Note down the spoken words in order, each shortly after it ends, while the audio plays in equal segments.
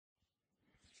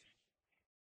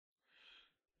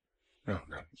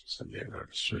بسم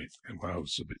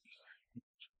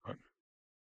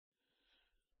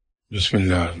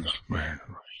اللہ الرحمن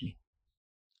الرحیم۔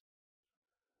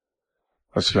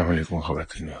 السلام علیکم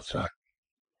خواتین و حضرات۔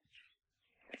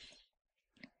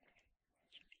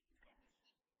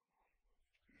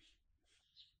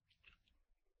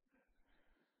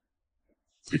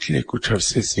 پچھلے کچھ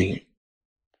عرصے سے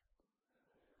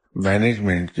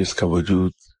مینجمنٹ جس کا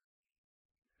وجود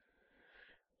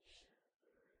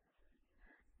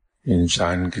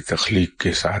انسان کی تخلیق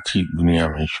کے ساتھ ہی دنیا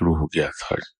میں شروع ہو گیا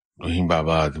تھا، وہیں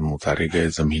بابا آدم اتارے گئے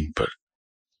زمین پر،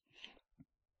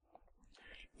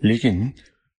 لیکن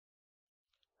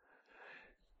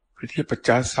پچھلے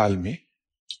 50 سال میں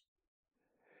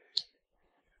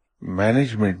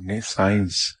مینجمنٹ نے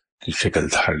سائنس کی شکل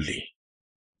دھار لی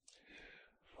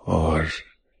اور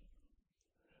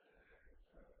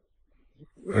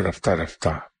رفتہ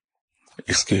رفتہ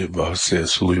اس کے بہت سے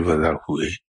اصول وضع ہوئے۔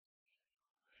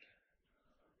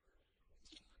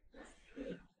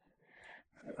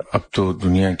 اب تو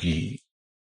دنیا کی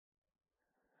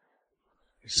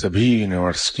سبھی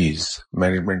یونیورسٹیز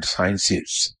مینجمنٹ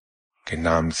سائنسز کے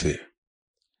نام سے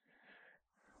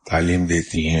تعلیم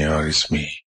دیتی ہیں اور اس میں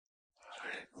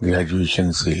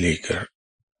گریجویشن سے لے کر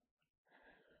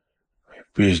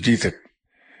پی ایچ ڈی تک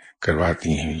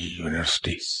کرواتی ہیں یہ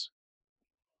یونیورسٹیز۔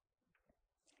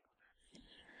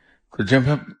 تو جب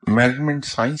ہم مینجمنٹ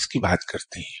سائنس کی بات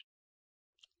کرتے ہیں،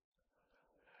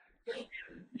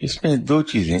 اس میں دو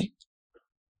چیزیں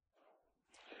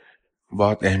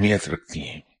بہت اہمیت رکھتی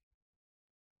ہیں۔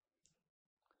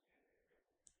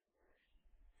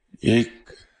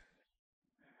 ایک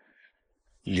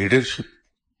لیڈرشپ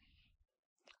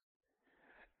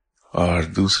اور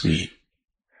دوسری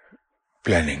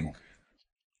پلاننگ۔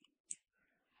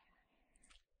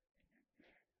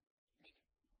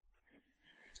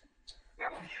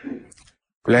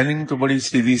 پلاننگ تو بڑی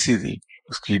سیدھی سیدھی،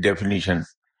 اس کی ڈیفینیشن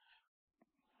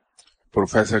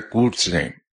پروفیسر کوٹس نے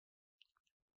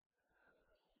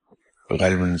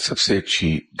غالباً سب سے اچھی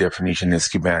ڈیفینیشن اس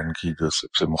کی بیان کی، جو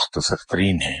سب سے مختصر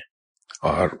ترین ہے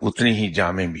اور اتنی ہی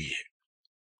جامع بھی ہے،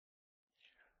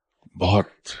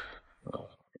 بہت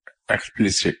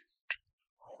ایکسپلیسٹ،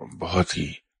 بہت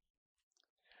ہی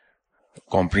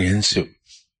کمپریہنسو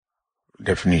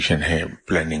ڈیفینیشن ہے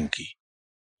پلاننگ کی۔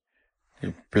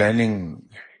 Planning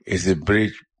is a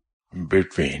bridge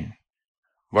between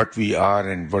what we are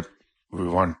and what we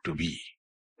want to be۔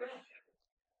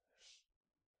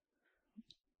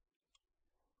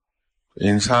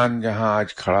 انسان جہاں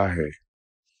آج کھڑا ہے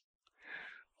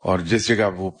اور جس جگہ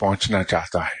وہ پہنچنا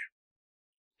چاہتا ہے،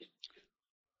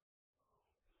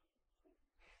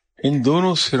 ان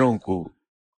دونوں سروں کو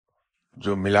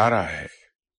جو ملا رہا ہے،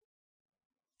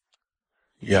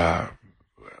 یا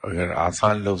اگر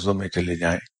آسان لفظوں میں چلے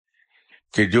جائیں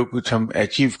کہ جو کچھ ہم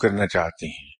اچیو کرنا چاہتے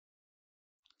ہیں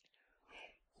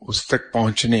اس تک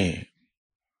پہنچنے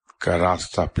کا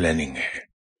راستہ پلاننگ ہے۔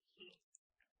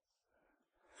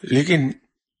 لیکن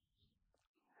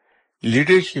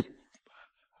لیڈرشپ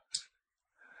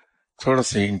تھوڑا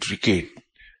سا انٹریکیٹ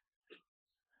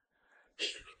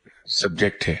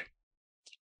سبجیکٹ ہے،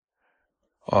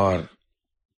 اور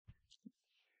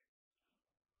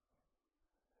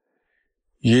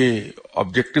یہ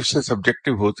آبجیکٹو سے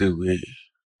سبجیکٹو ہوتے ہوئے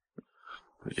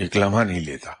ایک لمحہ نہیں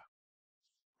لیتا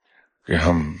کہ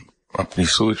ہم اپنی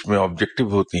سوچ میں آبجیکٹو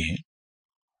ہوتے ہیں،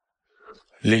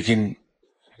 لیکن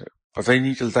پتہ ہی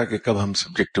نہیں چلتا کہ کب ہم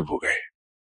سبجیکٹو ہو گئے۔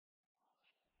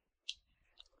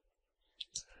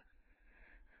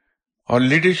 اور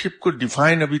لیڈرشپ کو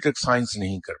ڈیفائن ابھی تک سائنس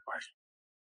نہیں کر پائی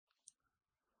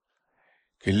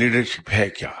کہ لیڈرشپ ہے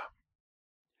کیا۔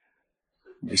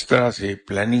 جس طرح سے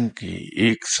پلاننگ کی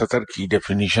ایک سطر کی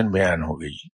ڈیفینیشن بیان ہو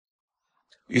گئی،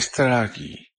 اس طرح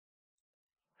کی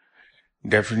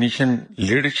ڈیفینیشن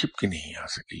لیڈرشپ کی نہیں آ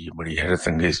سکی۔ یہ بڑی حیرت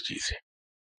انگیز چیز ہے۔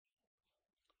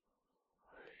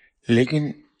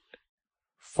 لیکن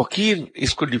فقیر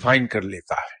اس کو ڈیفائن کر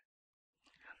لیتا ہے،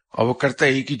 اور وہ کرتا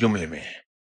ایک ہی جملے میں ہے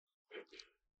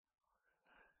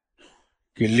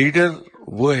کہ لیڈر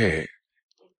وہ ہے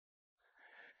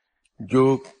جو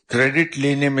کریڈٹ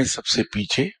لینے میں سب سے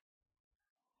پیچھے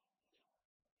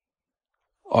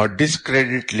اور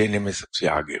ڈسکریڈٹ لینے میں سب سے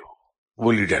آگے ہو،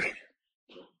 وہ لیڈر ہے۔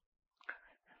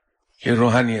 یہ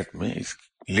روحانیت میں اس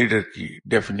لیڈر کی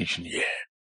ڈیفینیشن یہ ہے۔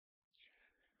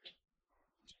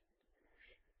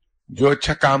 جو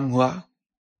اچھا کام ہوا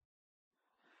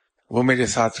وہ میرے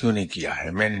ساتھیوں نے کیا ہے،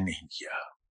 میں نے نہیں کیا۔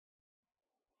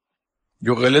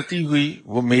 جو غلطی ہوئی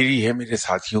وہ میری ہے، میرے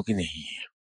ساتھیوں کی نہیں ہے۔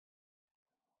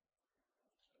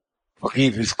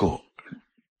 فقیر اس کو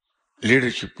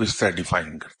لیڈرشپ کو اس طرح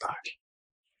ڈیفائن کرتا ہے۔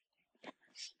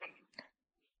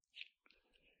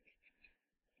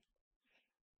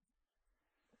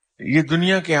 یہ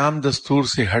دنیا کے عام دستور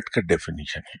سے ہٹ کر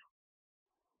ڈیفینیشن ہے.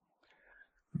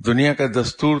 دنیا کا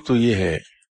دستور تو یہ ہے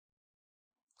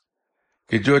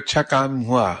کہ جو اچھا کام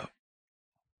ہوا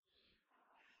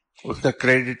اس کا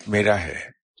کریڈٹ میرا ہے،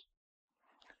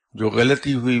 جو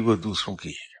غلطی ہوئی وہ دوسروں کی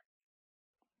ہے.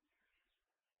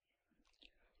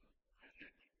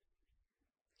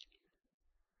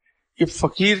 یہ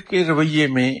فقیر کے رویے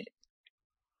میں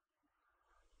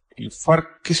یہ فرق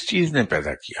کس چیز نے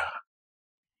پیدا کیا؟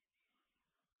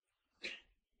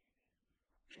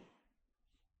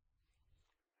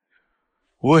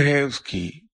 وہ ہے اس کی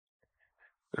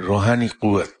روحانی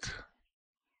قوت،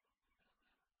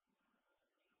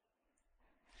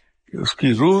 اس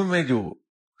کی روح میں جو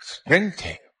اسٹرینتھ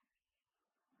ہے،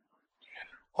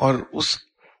 اور اس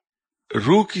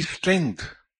روح کی اسٹرینتھ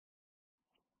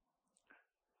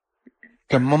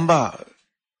کا منبع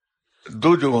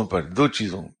دو جگہوں پر،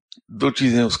 دو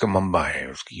چیزیں اس کا منبع ہے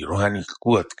اس کی روحانی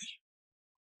قوت کی.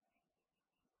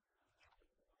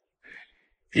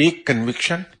 ایک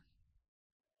کنوکشن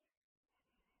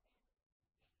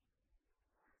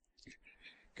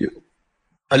کہ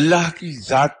اللہ کی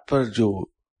ذات پر جو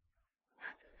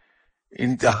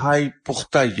انتہائی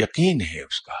پختہ یقین ہے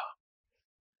اس کا،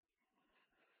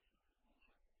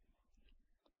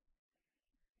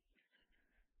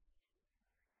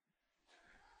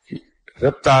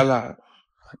 رب تعالی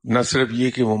نہ صرف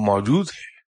یہ کہ وہ موجود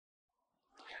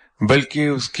ہے بلکہ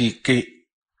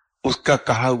اس کا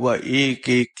کہا ہوا ایک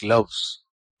ایک لفظ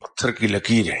پتھر کی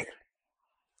لکیر ہے،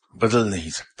 بدل نہیں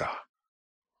سکتا.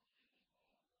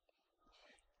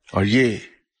 اور یہ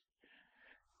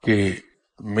کہ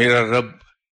میرا رب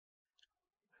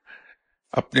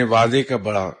اپنے وعدے کا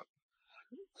بڑا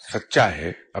سچا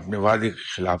ہے، اپنے وعدے کے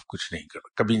خلاف کچھ نہیں کرتا،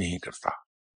 کبھی نہیں کرتا.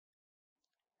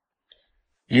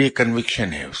 یہ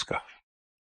کنوکشن ہے اس کا.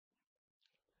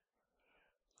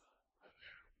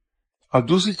 اور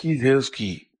دوسری چیز ہے اس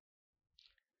کی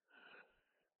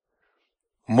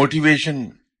موٹیویشن.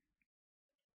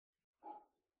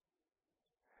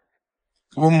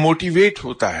 وہ موٹیویٹ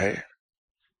ہوتا ہے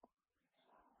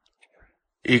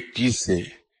ایک چیز سے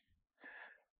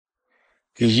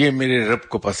کہ یہ میرے رب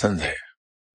کو پسند ہے،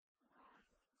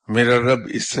 میرا رب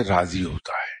اس سے راضی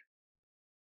ہوتا ہے.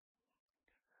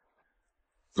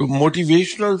 تو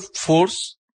موٹیویشنل فورس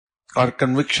اور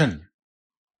کنوکشن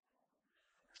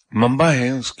منبع ہے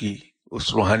اس کی اس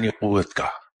روحانی قوت کا.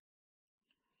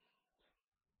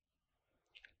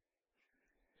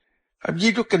 اب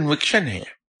یہ جو کنوکشن ہے،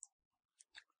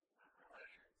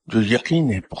 جو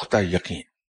یقین ہے، پختہ یقین،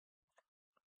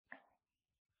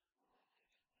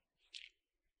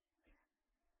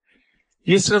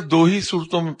 یہ صرف دو ہی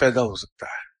صورتوں میں پیدا ہو سکتا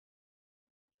ہے.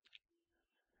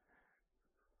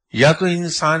 یا تو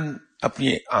انسان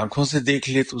اپنی آنکھوں سے دیکھ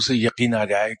لے تو اسے یقین آ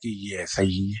جائے کہ یہ ایسا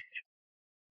ہی ہے،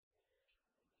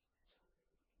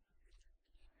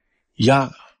 یا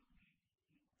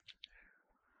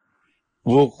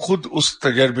وہ خود اس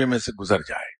تجربے میں سے گزر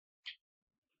جائے.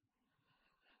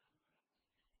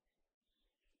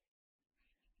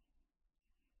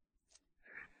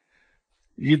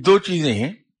 یہ دو چیزیں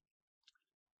ہیں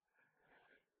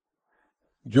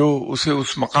جو اسے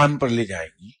اس مقام پر لے جائیں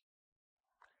گی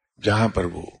جہاں پر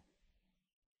وہ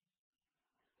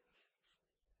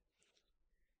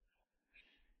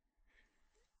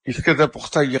اس قدر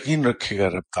پختہ یقین رکھے گا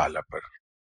رب تعالیٰ پر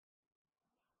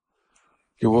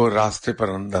کہ وہ راستے پر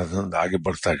اندھا آگے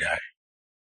بڑھتا جائے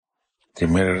کہ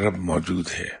میرا رب موجود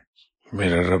ہے،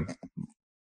 میرا رب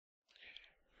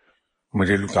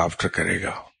مجھے لک آفٹر کرے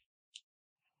گا.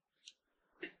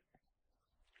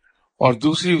 اور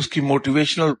دوسری اس کی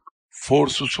موٹیویشنل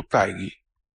فورس اس وقت آئے گی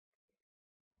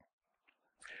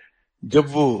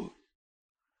جب وہ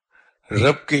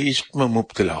رب کے عشق میں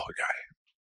مبتلا ہو جائے،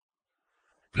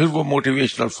 پھر وہ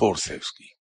موٹیویشنل فورس ہے اس کی.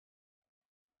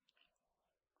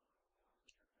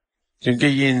 کیونکہ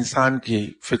یہ انسان کی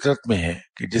فطرت میں ہے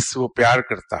کہ جس سے وہ پیار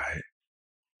کرتا ہے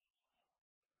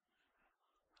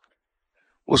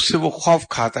اس سے وہ خوف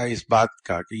کھاتا ہے اس بات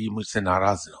کا کہ یہ مجھ سے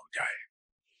ناراض نہ ہو جائے.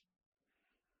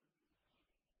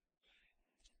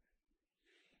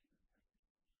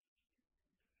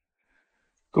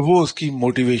 تو وہ اس کی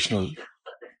موٹیویشنل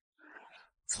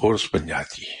فورس بن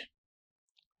جاتی ہے.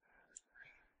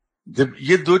 جب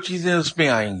یہ دو چیزیں اس میں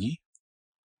آئیں گی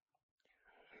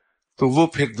تو وہ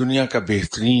پھر دنیا کا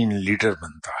بہترین لیڈر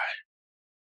بنتا ہے.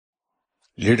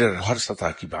 لیڈر ہر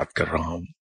سطح کی بات کر رہا ہوں،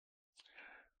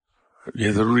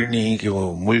 یہ ضروری نہیں کہ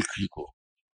وہ ملک ہی کو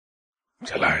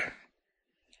چلائے.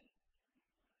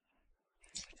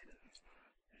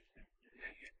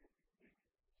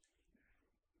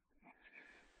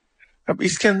 اب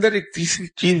اس کے اندر ایک تیسری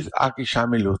چیز آ کے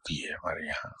شامل ہوتی ہے ہمارے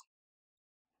یہاں،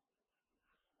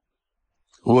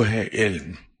 وہ ہے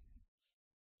علم.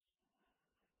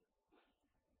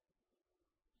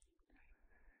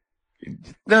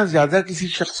 جتنا زیادہ کسی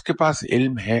شخص کے پاس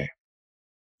علم ہے،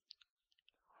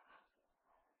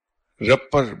 رب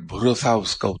پر بھروسہ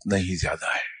اس کا اتنا ہی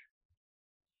زیادہ ہے،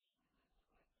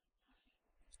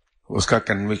 اس کا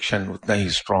کنوکشن اتنا ہی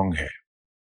اسٹرانگ ہے.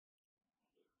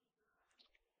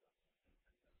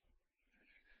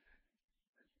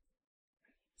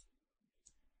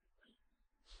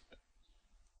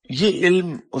 یہ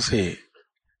علم اسے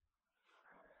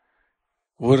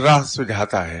وہ راہ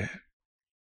سجھاتا ہے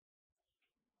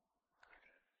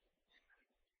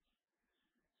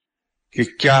کہ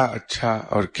کیا اچھا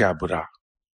اور کیا برا،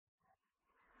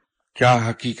 کیا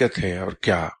حقیقت ہے اور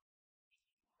کیا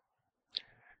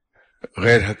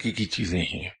غیر حقیقی چیزیں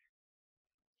ہیں.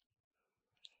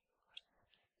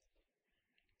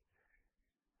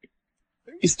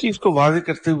 اس چیز کو واضح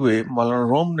کرتے ہوئے مولانا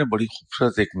روم نے بڑی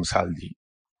خوبصورت ایک مثال دی.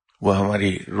 وہ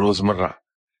ہماری روزمرہ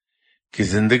کی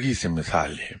زندگی سے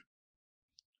مثال ہے.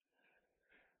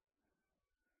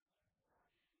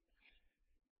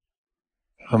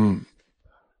 ہم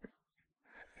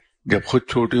جب خود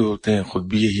چھوٹے ہوتے ہیں خود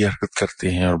بھی یہی حرکت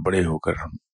کرتے ہیں، اور بڑے ہو کر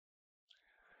ہم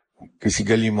کسی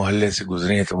گلی محلے سے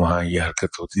گزرے ہیں تو وہاں یہ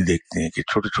حرکت ہوتی دیکھتے ہیں کہ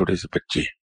چھوٹے چھوٹے سے بچے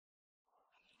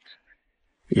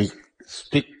ایک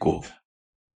سٹک کو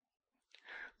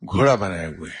گھوڑا بنائے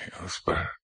ہوئے ہیں، اس پر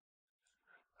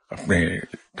اپنے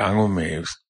ٹانگوں میں اس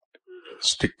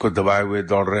سٹک کو دبائے ہوئے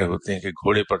دوڑ رہے ہوتے ہیں کہ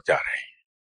گھوڑے پر جا رہے ہیں،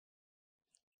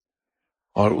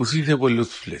 اور اسی سے وہ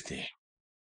لطف لیتے ہیں.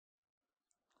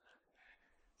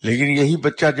 لیکن یہی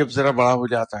بچہ جب ذرا بڑا ہو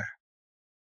جاتا ہے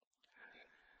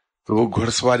تو وہ گھڑ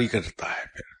سواری کرتا ہے،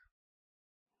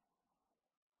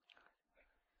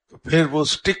 پھر وہ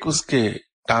سٹک اس کے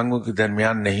ٹانگوں کے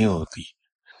درمیان نہیں ہوتی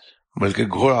بلکہ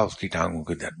گھوڑا اس کی ٹانگوں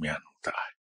کے درمیان ہوتا ہے.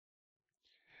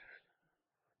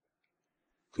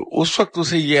 تو اس وقت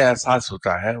اسے یہ احساس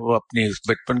ہوتا ہے، وہ اپنی اس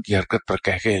بچپن کی حرکت پر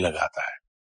کہکہے لگاتا ہے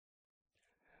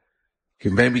کہ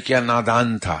میں بھی کیا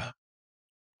نادان تھا،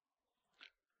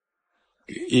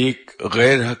 ایک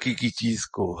غیر حقیقی چیز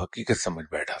کو حقیقت سمجھ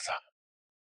بیٹھا تھا.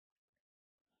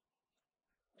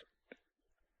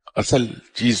 اصل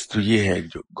چیز تو یہ ہے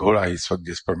جو گھوڑا اس وقت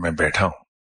جس پر میں بیٹھا ہوں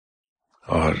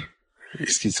اور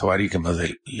اس کی سواری کے مزے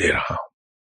لے رہا ہوں.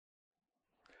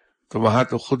 تو وہاں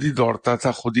تو خود ہی دوڑتا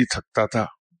تھا، خود ہی تھکتا تھا،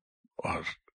 اور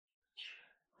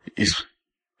اس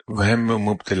وہم میں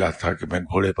مبتلا تھا کہ میں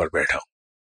گھوڑے پر بیٹھا ہوں.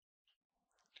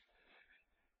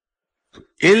 تو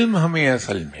علم ہمیں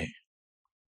اصل میں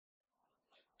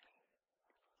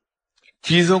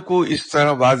چیزوں کو اس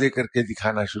طرح واضح کر کے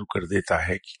دکھانا شروع کر دیتا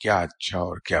ہے کہ کیا اچھا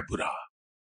اور کیا برا.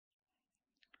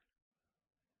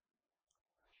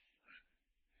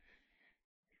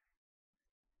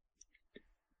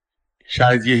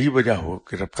 شاید یہی وجہ ہو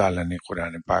کہ رب تعالیٰ نے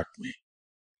قرآن پاک میں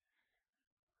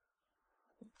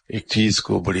ایک چیز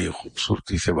کو بڑی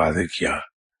خوبصورتی سے واضح کیا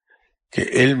کہ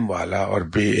علم والا اور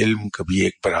بے علم کبھی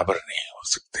ایک برابر نہیں ہو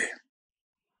سکتے.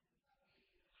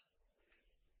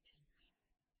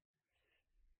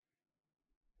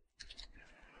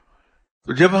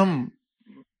 تو جب ہم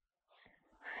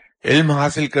علم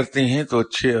حاصل کرتے ہیں تو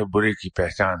اچھے اور برے کی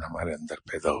پہچان ہمارے اندر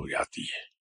پیدا ہو جاتی ہے.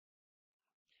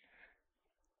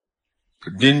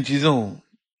 جن چیزوں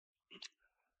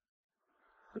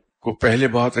کو پہلے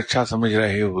بہت اچھا سمجھ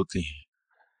رہے ہوتے ہیں،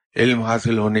 علم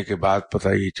حاصل ہونے کے بعد پتہ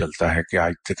یہ چلتا ہے کہ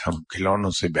آج تک ہم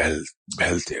کھلونوں سے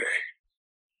بہلتے رہے.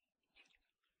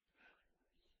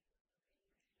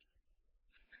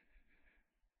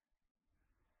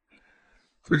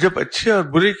 تو جب اچھے اور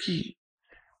برے کی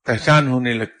پہچان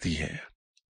ہونے لگتی ہے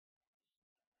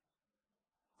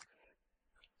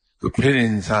تو پھر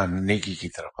انسان نیکی کی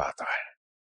طرف آتا ہے.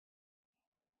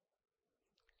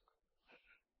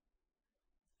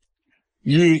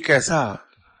 یہ ایک ایسا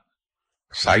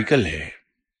سائیکل ہے،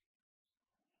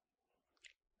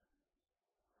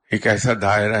 ایک ایسا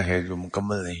دائرہ ہے جو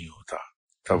مکمل نہیں ہوتا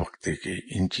تب وقت کہ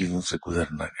ان چیزوں سے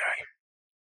گزر نہ جائے.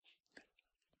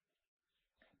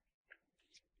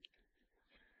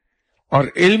 اور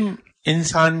علم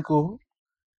انسان کو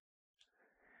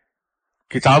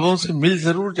کتابوں سے مل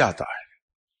ضرور جاتا ہے،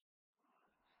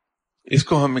 اس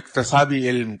کو ہم اکتسابی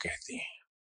علم کہتے ہیں.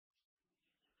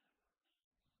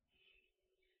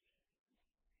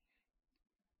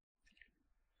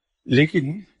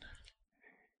 لیکن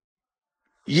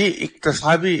یہ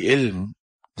اکتسابی علم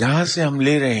جہاں سے ہم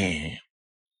لے رہے ہیں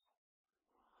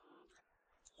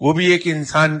وہ بھی ایک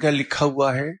انسان کا لکھا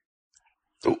ہوا ہے،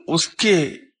 تو اس کے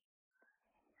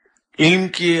علم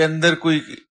کے اندر کوئی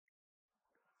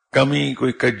کمی،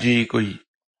 کوئی کجی، کوئی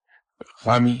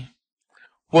خامی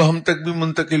وہ ہم تک بھی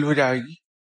منتقل ہو جائے گی.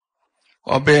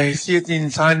 اور بحیثیت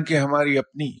انسان کے ہماری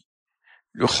اپنی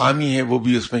جو خامی ہے وہ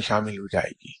بھی اس میں شامل ہو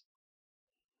جائے گی.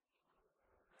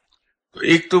 تو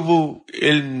ایک تو وہ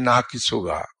علم ناقص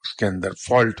ہوگا، اس کے اندر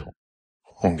فالٹ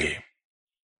ہوں گے،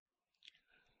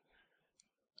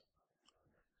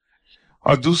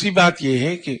 اور دوسری بات یہ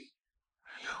ہے کہ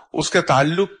اس کا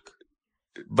تعلق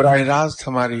براہ راست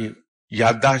ہماری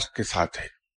یادداشت کے ساتھ ہے،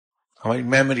 ہماری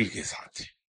میموری کے ساتھ ہے.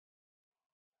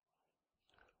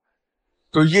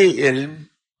 تو یہ علم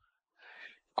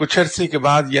کچھ عرصے کے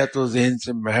بعد یا تو ذہن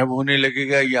سے محو ہونے لگے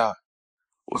گا یا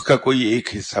اس کا کوئی ایک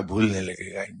حصہ بھولنے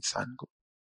لگے گا انسان کو.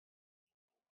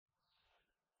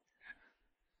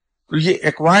 تو یہ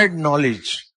ایکوائرڈ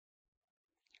نالج،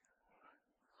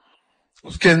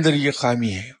 اس کے اندر یہ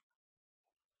خامی ہے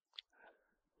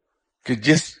کہ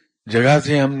جس جگہ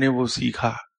سے ہم نے وہ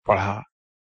سیکھا، پڑھا،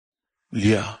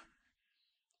 لیا،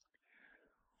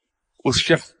 اس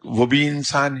شخص وہ بھی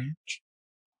انسان ہے،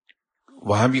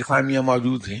 وہاں بھی خامیاں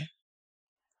موجود ہیں.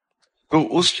 تو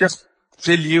اس شخص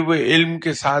سے لیے ہوئے علم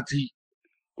کے ساتھ ہی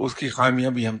اس کی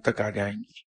خامیاں بھی ہم تک آ جائیں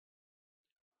گی.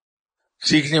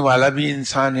 سیکھنے والا بھی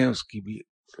انسان ہے، اس کی بھی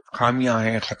خامیاں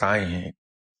ہیں، خطائیں ہیں،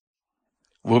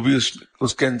 وہ بھی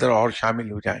اس کے اندر اور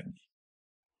شامل ہو جائیں گی.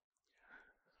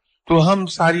 تو ہم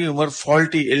ساری عمر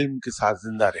فالٹی علم کے ساتھ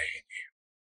زندہ رہیں گے.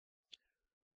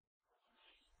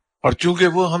 اور چونکہ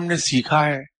وہ ہم نے سیکھا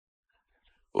ہے،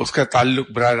 اس کا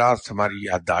تعلق براہ راست ہماری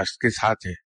یادداشت کے ساتھ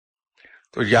ہے.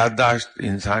 تو یادداشت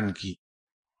انسان کی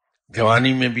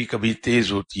جوانی میں بھی کبھی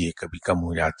تیز ہوتی ہے، کبھی کم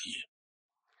ہو جاتی ہے،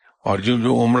 اور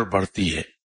جو عمر بڑھتی ہے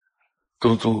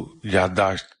تو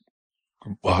یادداشت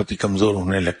بہت ہی کمزور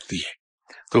ہونے لگتی ہے،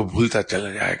 تو بھولتا چلا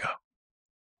جائے گا.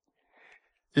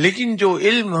 لیکن جو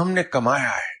علم ہم نے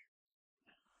کمایا ہے،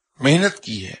 محنت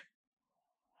کی ہے،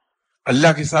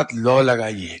 اللہ کے ساتھ لو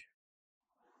لگائی ہے،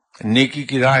 نیکی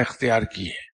کی راہ اختیار کی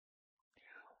ہے،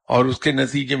 اور اس کے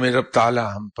نتیجے میں رب تعالیٰ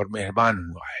ہم پر مہربان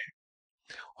ہوا ہے،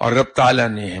 اور رب تعالیٰ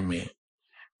نے ہمیں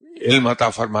علم عطا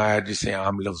فرمایا جسے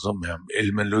عام لفظوں میں ہم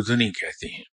علم لدنی کہتے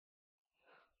ہیں.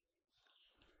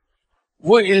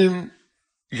 وہ علم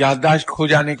یادداشت کھو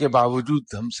جانے کے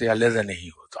باوجود ہم سے علیحدہ نہیں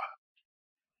ہوتا.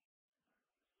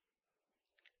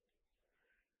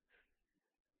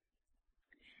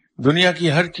 دنیا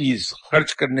کی ہر چیز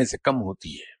خرچ کرنے سے کم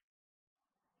ہوتی ہے،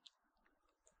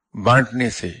 بانٹنے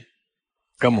سے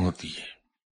کم ہوتی ہے.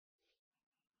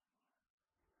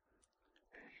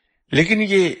 لیکن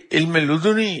یہ علم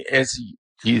لدنی ایسی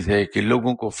چیز ہے کہ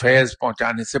لوگوں کو فیض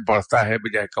پہنچانے سے بڑھتا ہے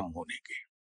بجائے کم ہونے کے.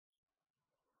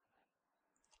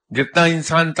 جتنا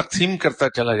انسان تقسیم کرتا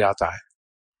چلا جاتا ہے،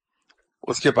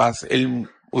 اس کے پاس علم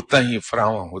اتنا ہی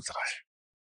فراواں ہوتا ہے،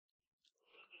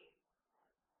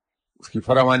 اس کی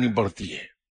فراوانی بڑھتی ہے.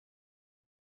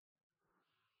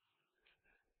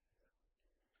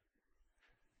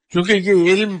 کیونکہ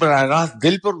یہ علم براہ راست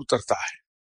دل پر اترتا ہے،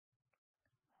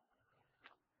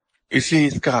 اس لیے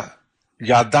اس کا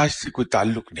یادداشت سے کوئی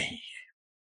تعلق نہیں ہے.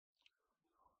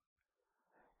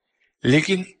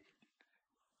 لیکن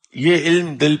یہ علم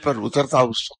دل پر اترتا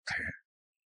اس وقت ہے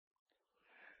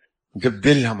جب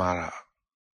دل ہمارا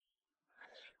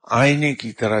آئینے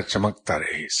کی طرح چمکتا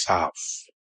رہے، صاف،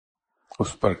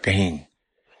 اس پر کہیں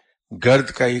گرد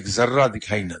کا ایک ذرہ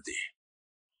دکھائی نہ دے.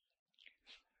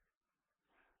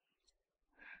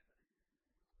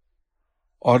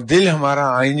 اور دل ہمارا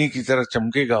آئینے کی طرح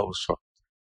چمکے گا اس وقت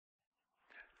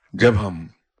جب ہم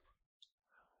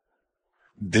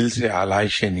دل سے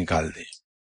آلائشیں نکال دیں.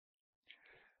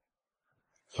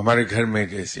 ہمارے گھر میں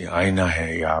جیسے آئینہ ہے،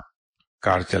 یا آپ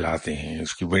کار چلاتے ہیں،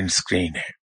 اس کی ونڈ سکرین ہے،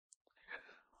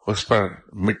 اس پر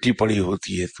مٹی پڑی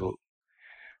ہوتی ہے تو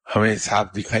ہمیں صاف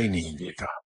دکھائی نہیں دیتا،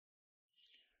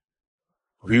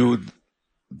 ویو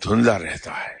دھندلا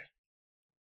رہتا ہے،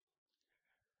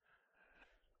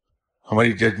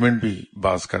 ہماری ججمنٹ بھی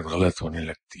بعض کا غلط ہونے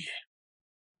لگتی ہے.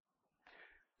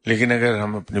 لیکن اگر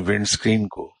ہم اپنی ونڈ سکرین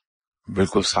کو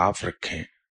بالکل صاف رکھیں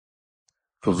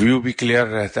تو ویو بھی کلیئر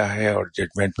رہتا ہے اور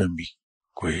ججمنٹ میں بھی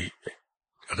کوئی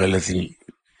غلطی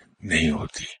نہیں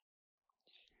ہوتی.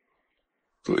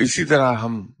 تو اسی طرح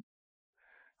ہم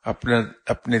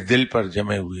اپنے دل پر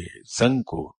جمے ہوئے زنگ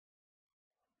کو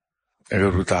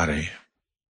اگر اتاریں،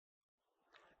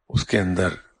 اس کے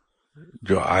اندر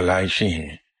جو آلائشیں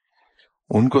ہیں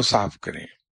ان کو صاف کریں،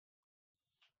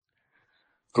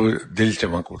 تو دل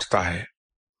چمک اٹھتا ہے،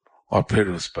 اور پھر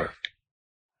اس پر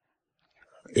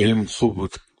علم خوب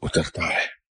اترتا ہے.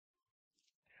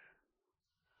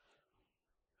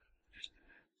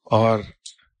 اور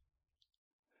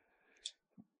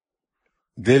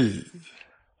دل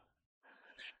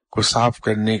کو صاف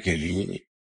کرنے کے لیے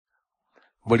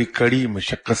بڑی کڑی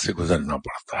مشقت سے گزرنا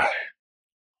پڑتا ہے.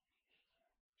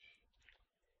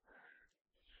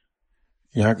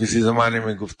 یہاں کسی زمانے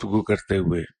میں گفتگو کرتے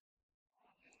ہوئے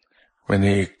میں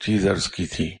نے ایک چیز عرض کی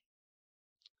تھی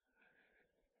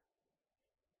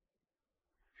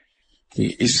کہ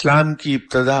اسلام کی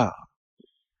ابتدا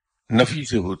نفی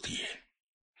سے ہوتی ہے.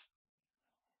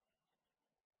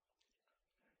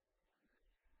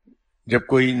 جب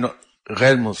کوئی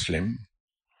غیر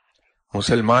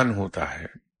مسلمان ہوتا ہے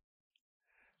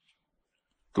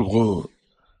تو وہ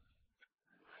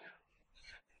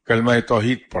کلمہ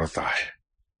توحید پڑھتا ہے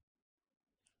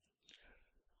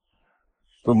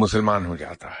تو مسلمان ہو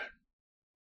جاتا ہے.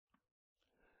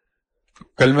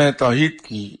 کلمہ توحید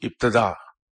کی ابتدا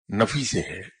نفی سے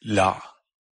ہے، لا.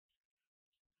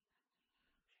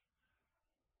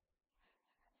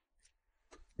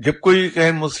 جب کوئی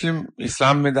غیر مسلم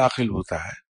اسلام میں داخل ہوتا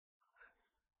ہے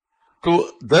تو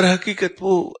در حقیقت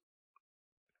وہ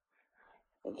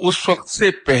اس وقت سے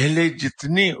پہلے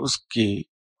جتنے اس کے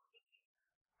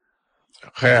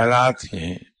خیالات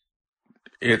ہیں،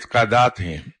 اعتقادات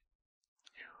ہیں،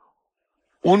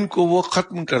 ان کو وہ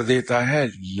ختم کر دیتا ہے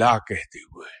لا کہتے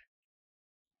ہوئے.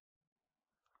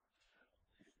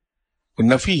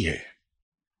 نفی ہے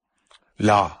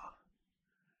لا،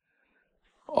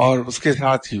 اور اس کے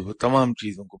ساتھ ہی وہ تمام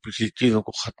چیزوں کو، پچھلی چیزوں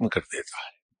کو ختم کر دیتا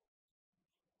ہے.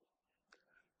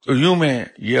 تو یوں میں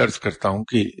یہ عرض کرتا ہوں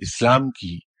کہ اسلام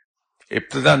کی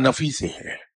ابتدا نفی سے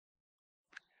ہے.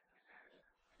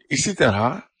 اسی طرح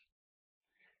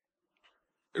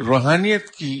روحانیت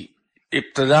کی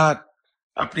ابتدا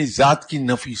اپنی ذات کی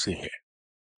نفی سے ہے.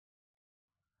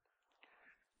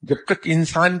 جب تک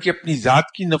انسان کی اپنی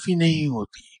ذات کی نفی نہیں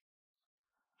ہوتی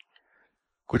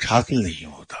کچھ حاصل نہیں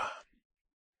ہوتا.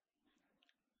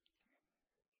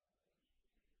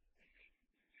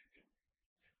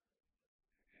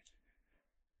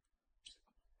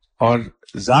 اور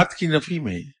ذات کی نفی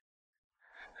میں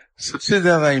سب سے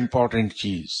زیادہ امپورٹنٹ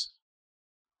چیز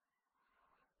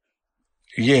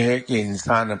یہ ہے کہ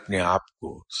انسان اپنے آپ کو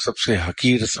سب سے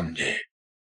حقیر سمجھے،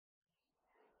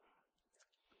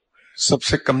 سب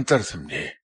سے کمتر سمجھے.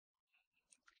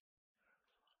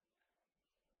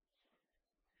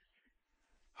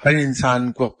 ہر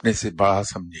انسان کو اپنے سے بڑا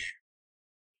سمجھے.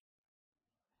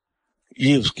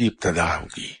 یہ اس کی ابتدا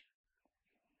ہوگی.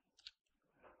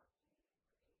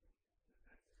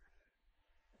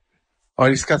 اور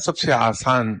اس کا سب سے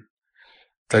آسان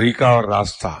طریقہ اور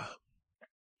راستہ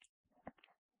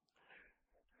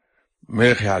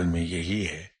میرے خیال میں یہی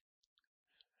ہے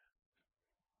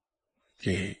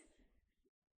کہ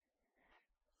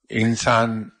انسان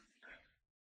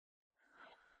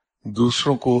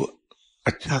دوسروں کو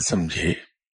اچھا سمجھے،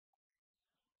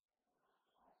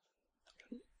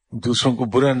 دوسروں کو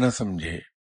برا نہ سمجھے،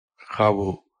 خواہ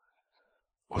وہ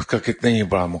اس کا کتنا ہی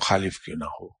بڑا مخالف کیوں نہ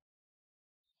ہو،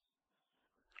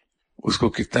 اس کو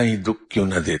کتنا ہی دکھ کیوں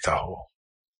نہ دیتا ہو،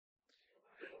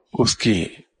 اس کی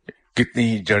کتنی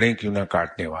ہی جڑیں کیوں نہ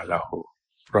کاٹنے والا ہو،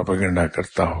 پروپیگنڈا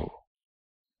کرتا ہو،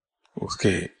 اس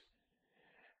کے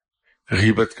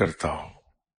غیبت کرتا ہو،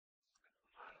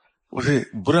 اسے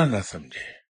برا نہ سمجھے.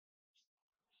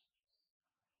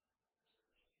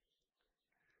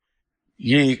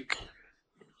 یہ ایک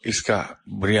اس کا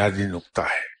بنیادی نقطہ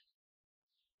ہے.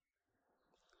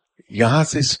 یہاں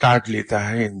سے سٹارٹ لیتا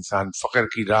ہے انسان فقر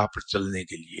کی راہ پر چلنے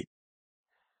کے لیے.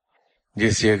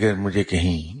 جیسے اگر مجھے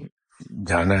کہیں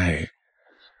جانا ہے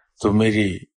تو میری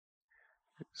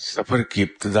سفر کی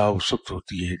ابتدا اس وقت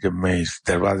ہوتی ہے جب میں اس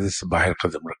دروازے سے باہر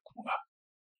قدم رکھوں گا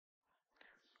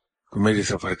تو میری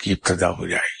سفر کی ابتدا ہو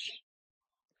جائے گی.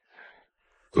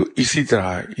 تو اسی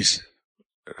طرح اس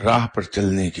راہ پر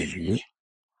چلنے کے لیے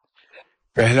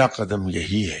پہلا قدم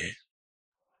یہی ہے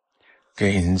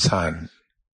کہ انسان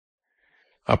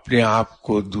اپنے آپ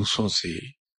کو دوسروں سے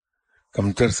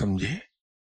کمتر سمجھے،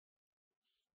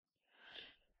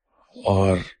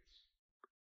 اور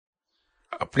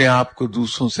اپنے آپ کو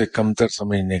دوسروں سے کمتر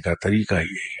سمجھنے کا طریقہ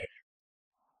یہ ہے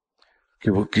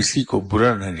کہ وہ کسی کو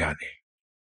برا نہ جانے،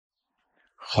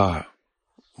 خواہ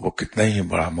وہ کتنا ہی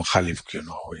بڑا مخالف کیوں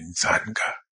نہ ہو، انسان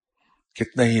کا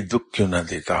کتنا ہی دکھ کیوں نہ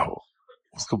دیتا ہو،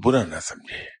 اس کو برا نہ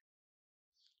سمجھے.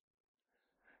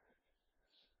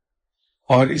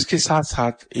 اور اس کے ساتھ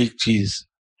ساتھ ایک چیز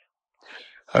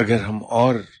اگر ہم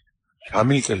اور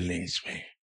شامل کر لیں اس میں،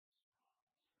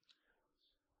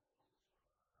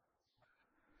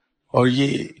 اور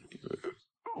یہ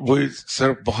وہ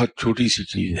صرف بہت چھوٹی سی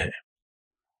چیز ہے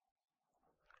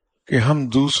کہ ہم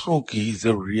دوسروں کی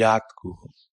ضروریات کو،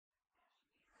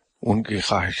 ان کی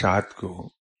خواہشات کو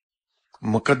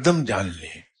مقدم جان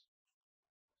لیں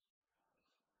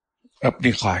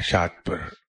اپنی خواہشات پر،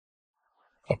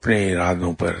 اپنے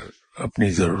ارادوں پر، اپنی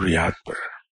ضروریات پر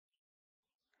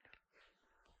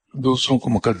دوسروں کو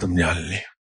مقدم جان لیں.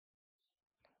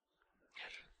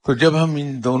 تو جب ہم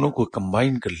ان دونوں کو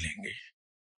کمبائن کر لیں گے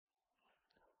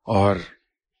اور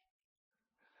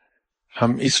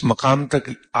ہم اس مقام تک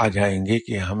آ جائیں گے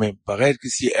کہ ہمیں بغیر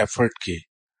کسی ایفرٹ کے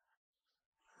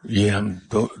یہ ہم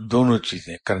دونوں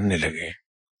چیزیں کرنے لگے،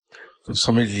 تو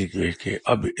سمجھ لیجیے کہ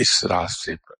اب اس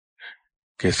راستے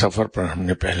کے سفر پر ہم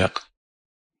نے پہلا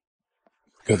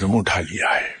قدم اٹھا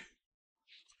لیا ہے۔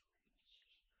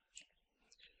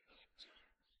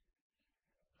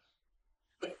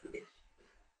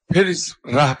 پھر اس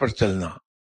راہ پر چلنا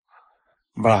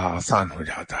بڑا آسان ہو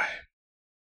جاتا ہے۔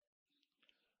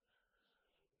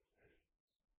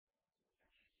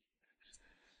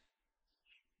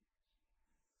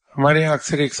 ہمارے یہاں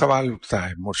اکثر ایک سوال اٹھتا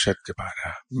ہے مرشد کے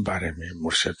بارے میں،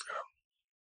 مرشد کا۔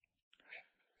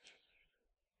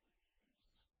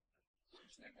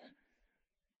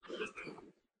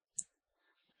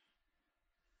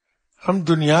 ہم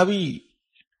دنیاوی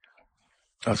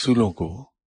اصولوں کو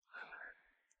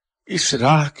اس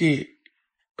راہ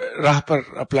پر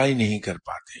اپلائی نہیں کر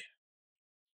پاتے۔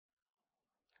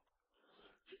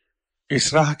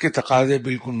 اس راہ کے تقاضے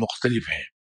بالکل مختلف ہیں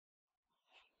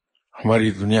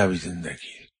ہماری دنیاوی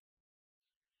زندگی۔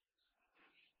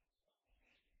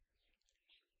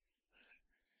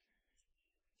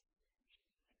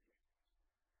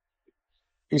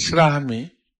 اس راہ میں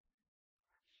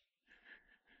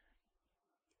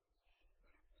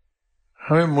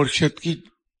ہمیں مرشد کی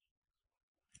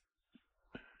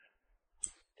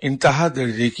انتہا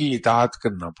درجے کی اطاعت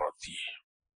کرنا پڑتی ہے۔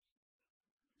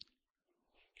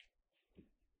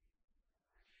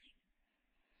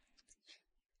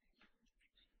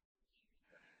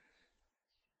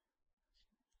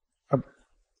 اب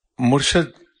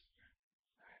مرشد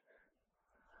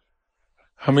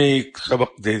ہمیں ایک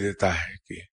سبق دے دیتا ہے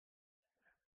کہ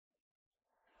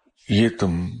یہ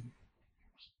تم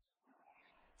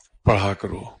پڑھا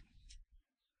کرو،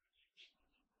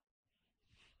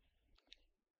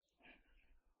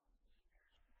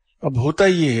 اب ہوتا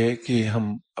یہ ہے کہ ہم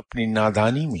اپنی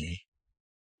نادانی میں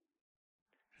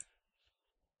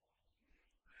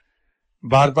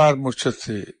بار بار مرشد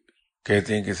سے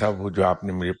کہتے ہیں کہ صاحب وہ جو آپ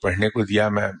نے مجھے پڑھنے کو دیا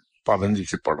میں پابندی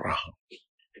سے پڑھ رہا ہوں۔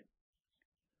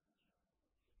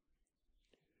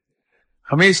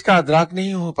 ہمیں اس کا ادراک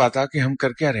نہیں ہو پاتا کہ ہم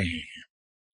کر کیا رہے ہیں۔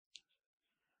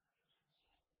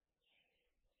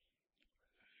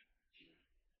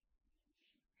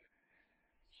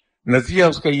 نتیجہ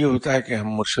اس کا یہ ہوتا ہے کہ ہم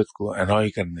مرشد کو انوائے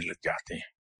کرنے لگ جاتے ہیں۔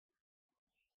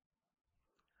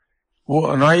 وہ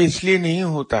انوائے اس لیے نہیں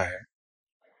ہوتا ہے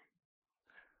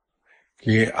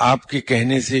کہ آپ کے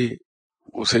کہنے سے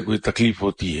اسے کوئی تکلیف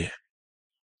ہوتی ہے،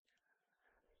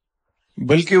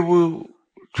 بلکہ وہ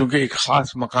چونکہ ایک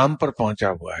خاص مقام پر پہنچا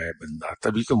ہوا ہے بندہ،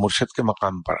 تبھی تو مرشد کے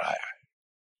مقام پر آیا ہے۔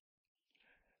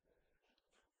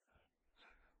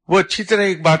 وہ اچھی طرح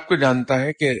ایک بات کو جانتا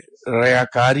ہے کہ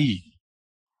ریاکاری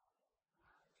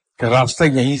کا راستہ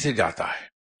یہیں سے جاتا ہے۔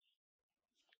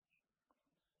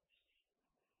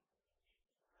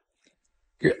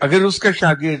 کہ اگر اس کا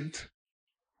شاگرد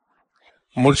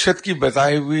مرشد کی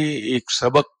بتائے ہوئے ایک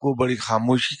سبق کو بڑی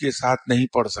خاموشی کے ساتھ نہیں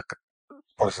پڑھ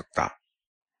سکتا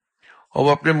اور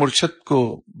وہ اپنے مرشد کو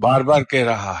بار بار کہہ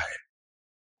رہا ہے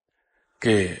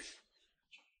کہ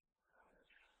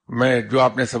میں جو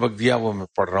آپ نے سبق دیا وہ میں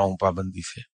پڑھ رہا ہوں پابندی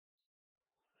سے،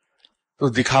 تو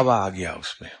دکھاوا آ گیا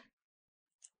اس میں۔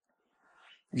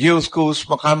 یہ اس کو اس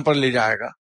مقام پر لے جائے گا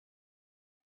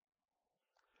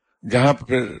جہاں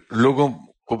پھر لوگوں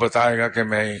کو بتائے گا کہ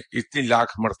میں اتنی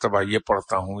لاکھ مرتبہ یہ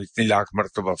پڑھتا ہوں، اتنی لاکھ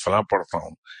مرتبہ فلاں پڑھتا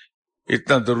ہوں،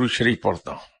 اتنا درود شریف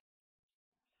پڑھتا ہوں۔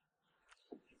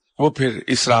 وہ پھر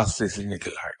اس راستے سے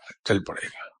نکل آئے گا، چل پڑے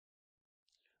گا۔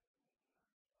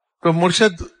 تو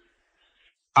مرشد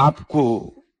آپ کو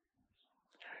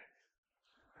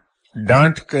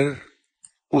ڈانٹ کر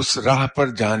اس راہ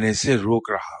پر جانے سے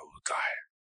روک رہا ہوتا ہے۔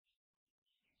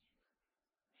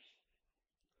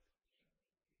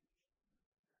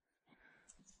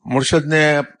 مرشد نے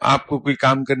آپ کو کوئی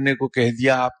کام کرنے کو کہہ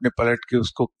دیا، آپ نے پلٹ کے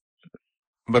اس کو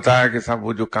بتایا کہ صاحب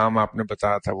وہ جو کام آپ نے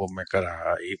بتایا تھا وہ میں کر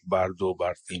رہا، ایک بار، دو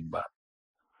بار، تین بار،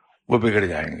 وہ بگڑ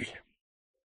جائیں گے۔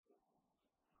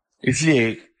 اس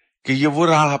لیے کہ یہ وہ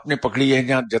راہ آپ نے پکڑی ہے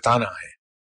جہاں جتانا ہے،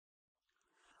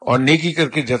 اور نیکی کر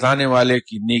کے جتانے والے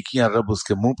کی نیکیاں رب اس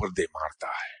کے منہ پر دے مارتا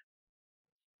ہے۔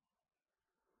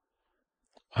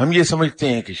 ہم یہ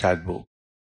سمجھتے ہیں کہ شاید وہ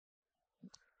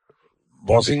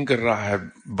باسنگ کر رہا ہے،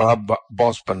 بڑا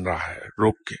باس بن رہا ہے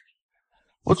روک کے،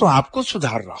 وہ تو آپ کو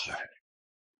سدھار رہا ہے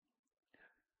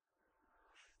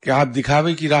کہ آپ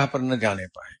دکھاوے کی راہ پر نہ جانے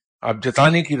پائیں، آپ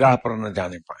جتانے کی راہ پر نہ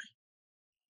جانے پائیں۔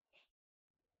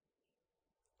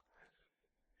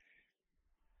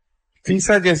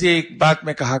 تیسرا، جیسے ایک بات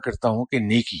میں کہا کرتا ہوں کہ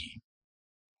نیکی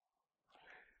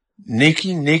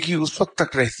نیکی نیکی اس وقت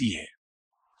تک رہتی ہے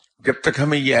جب تک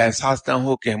ہمیں یہ احساس نہ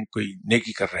ہو کہ ہم کوئی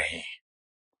نیکی کر رہے ہیں.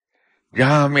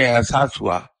 جہاں ہمیں احساس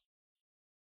ہوا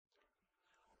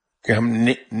کہ ہم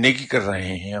نیکی کر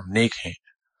رہے ہیں، ہم نیک ہیں،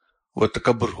 وہ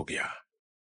تکبر ہو گیا.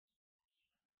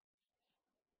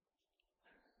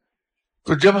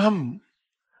 تو جب ہم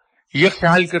یہ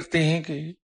خیال کرتے ہیں کہ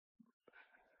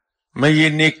میں یہ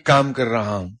نیک کام کر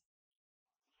رہا ہوں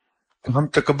تو ہم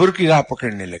تکبر کی راہ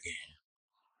پکڑنے لگے ہیں.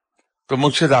 تو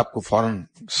مرشد آپ کو فوراً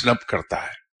سنپ کرتا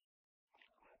ہے،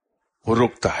 وہ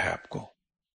روکتا ہے آپ کو.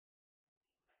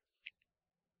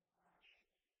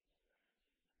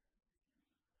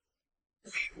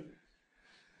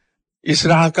 اس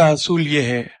راہ کا اصول یہ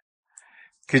ہے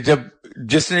کہ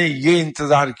جس نے یہ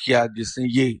انتظار کیا، جس نے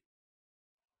یہ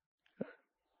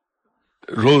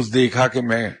روز دیکھا کہ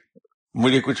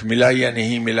مجھے کچھ ملا یا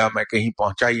نہیں ملا، میں کہیں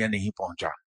پہنچا یا نہیں پہنچا،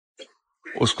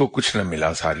 اس کو کچھ نہ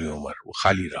ملا ساری عمر، وہ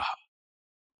خالی رہا.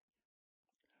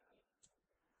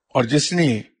 اور جس نے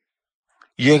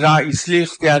یہ راہ اس لیے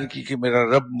اختیار کی کہ میرا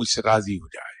رب مجھ سے راضی ہو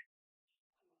جائے،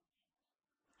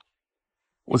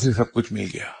 اسے سب کچھ مل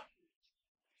گیا.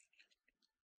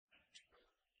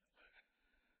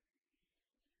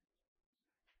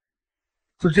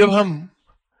 تو جب ہم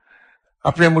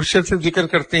اپنے مرشد سے ذکر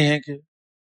کرتے ہیں کہ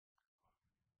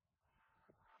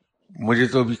مجھے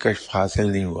تو ابھی کشف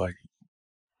حاصل نہیں ہوا جی،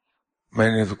 میں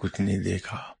نے تو کچھ نہیں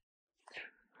دیکھا،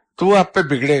 تو وہ آپ پہ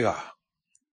بگڑے گا.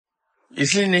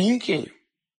 اس لیے نہیں کہ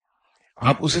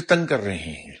آپ اسے تنگ کر رہے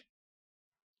ہیں،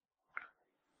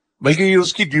 بلکہ یہ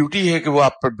اس کی ڈیوٹی ہے کہ وہ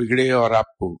آپ پر بگڑے اور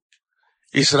آپ کو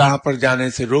اس راہ پر جانے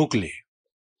سے روک لے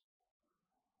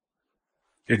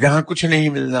کہ جہاں کچھ نہیں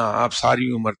ملنا آپ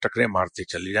ساری عمر ٹکرے مارتے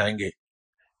چلے جائیں گے،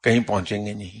 کہیں پہنچیں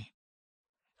گے نہیں.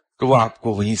 تو وہ آپ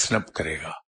کو وہیں سنپ کرے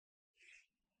گا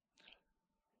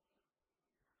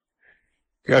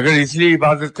کہ اگر اس لیے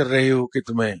عبادت کر رہے ہو کہ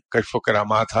تمہیں کشف و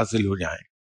کرامات حاصل ہو جائیں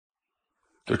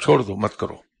تو چھوڑ دو، مت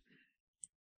کرو.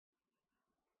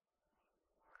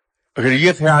 اگر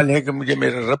یہ خیال ہے کہ مجھے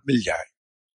میرا رب مل جائے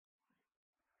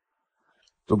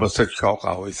تو بس ایک شوق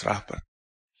آؤ اس راہ پر.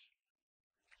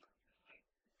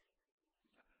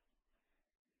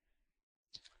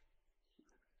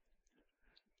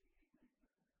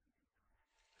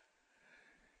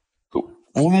 تو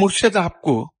وہ مرشد آپ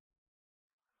کو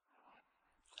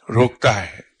روکتا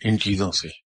ہے ان چیزوں سے.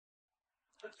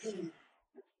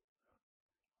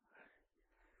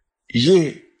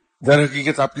 یہ در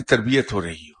حقیقت آپ کی تربیت ہو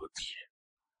رہی ہوتی ہے،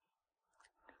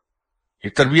 یہ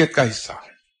تربیت کا حصہ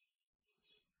ہے.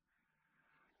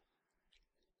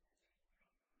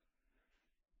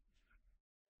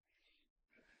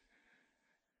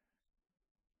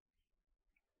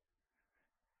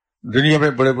 دنیا میں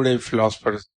بڑے بڑے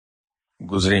فلاسفر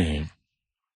گزرے ہیں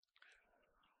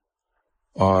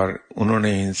اور انہوں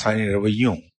نے انسانی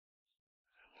رویوں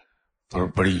پر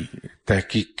بڑی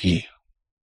تحقیق کی،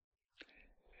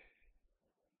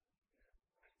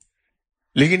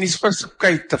 لیکن اس پر سب کا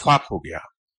اتفاق ہو گیا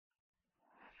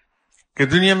کہ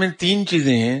دنیا میں 3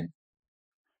 چیزیں ہیں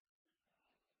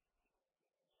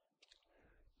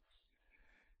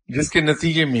جس کے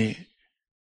نتیجے میں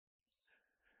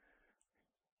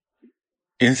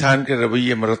انسان کے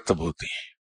رویے مرتب ہوتے ہیں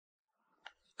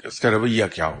کہ اس کا رویہ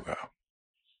کیا ہوگا.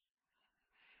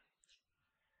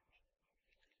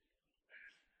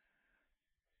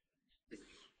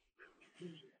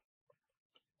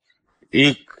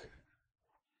 ایک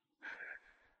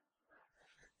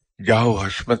جاہو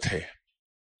حشمت ہے،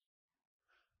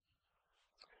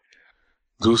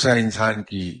 دوسرا انسان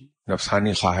کی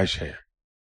نفسانی خواہش ہے،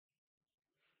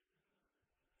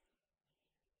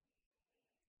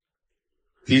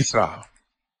 تیسرا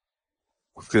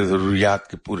اس کے ضروریات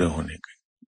کے پورے ہونے کا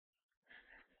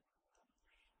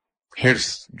حرص،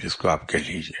 جس کو آپ کہہ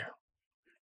لیجیے.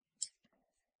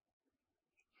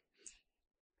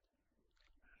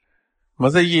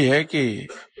 مزہ یہ ہے کہ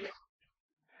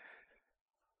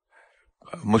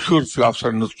مشہور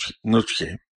فلاسفر نوتشے،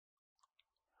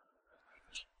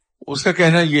 اس کا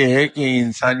کہنا یہ ہے کہ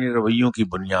انسانی رویوں کی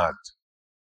بنیاد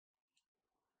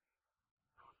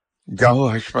جاہو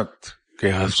حشمت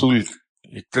کے حصول،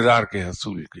 اقتدار کے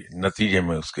حصول کے نتیجے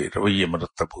میں اس کے رویے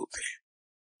مرتب ہوتے ہیں.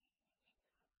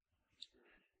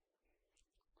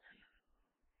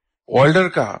 والڈر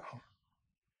کا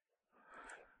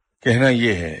کہنا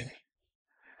یہ ہے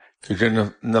کہ جو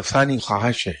نفسانی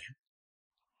خواہش ہے،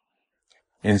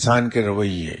 انسان کے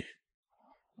رویے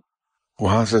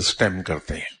وہاں سے سٹیم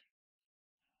کرتے ہیں.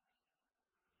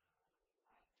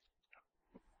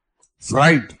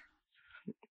 فرائڈ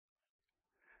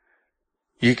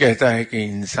یہ کہتا ہے کہ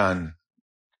انسان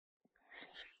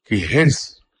کی حرص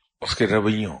اس کے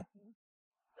رویوں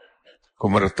کو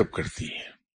مرتب کرتی ہے.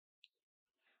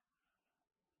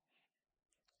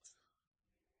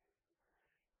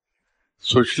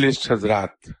 سوشلسٹ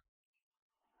حضرات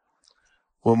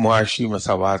وہ معاشی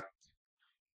مساوات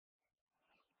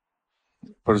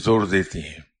پر زور دیتے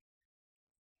ہیں،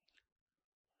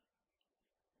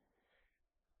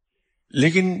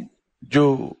 لیکن جو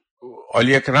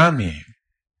اولیاء کرام ہیں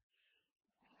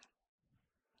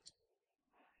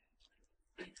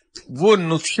وہ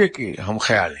نسخے کے ہم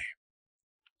خیال ہیں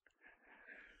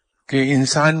کہ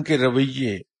انسان کے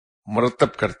رویے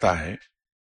مرتب کرتا ہے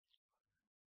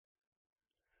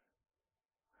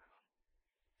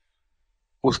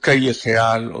اس کا یہ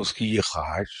خیال، اس کی یہ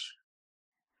خواہش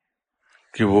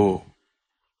کہ وہ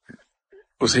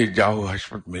اسے جاہ و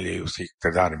حشمت ملے، اسے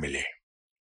اقتدار ملے.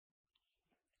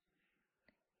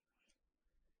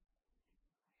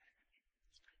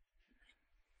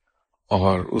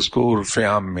 اور اس کو عرف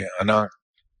عام میں انا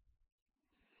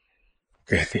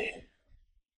کہتے ہیں.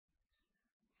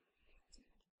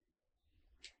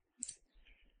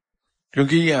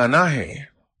 کیونکہ یہ انا ہے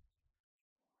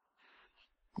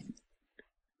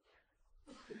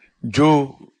جو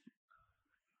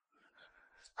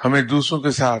ہمیں دوسروں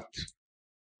کے ساتھ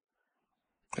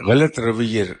غلط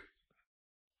رویے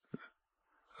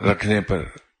رکھنے پر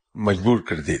مجبور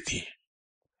کر دیتی ہے.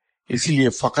 اسی لیے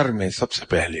فقر میں سب سے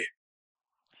پہلے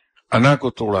انا کو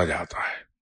توڑا جاتا ہے.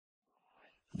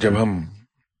 جب ہم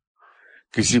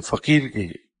کسی فقیر کے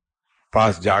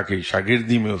پاس جا کے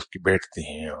شاگردی میں اس کی بیٹھتے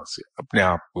ہیں اور اپنے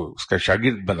آپ کو اس کا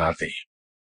شاگرد بناتے ہیں،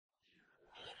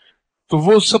 تو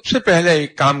وہ سب سے پہلے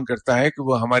ایک کام کرتا ہے کہ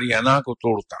وہ ہماری انا کو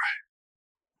توڑتا ہے،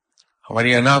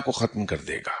 ہماری انا کو ختم کر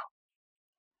دے گا.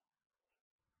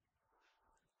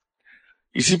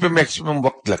 اسی پہ میکسیمم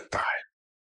وقت لگتا ہے.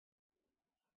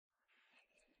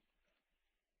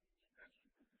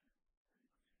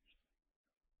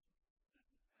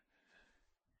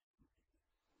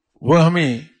 وہ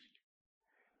ہمیں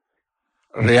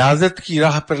ریاضت کی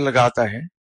راہ پر لگاتا ہے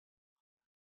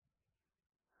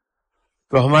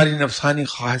تو ہماری نفسانی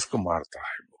خواہش کو مارتا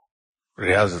ہے وہ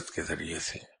ریاضت کے ذریعے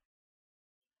سے.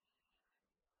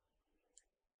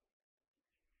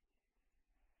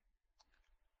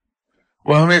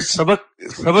 وہ ہمیں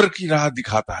صبر کی راہ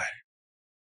دکھاتا ہے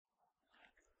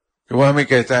کہ وہ ہمیں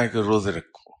کہتا ہے کہ روزے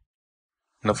رکھو،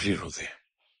 نفلی روزے.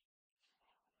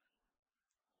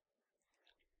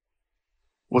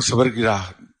 وہ صبر کی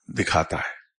راہ دکھاتا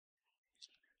ہے.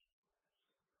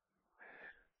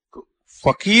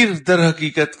 فقیر در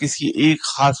حقیقت کسی ایک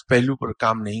خاص پہلو پر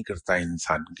کام نہیں کرتا ہے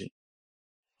انسان کے،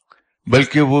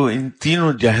 بلکہ وہ ان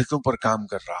تینوں جہتوں پر کام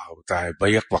کر رہا ہوتا ہے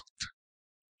بیک وقت.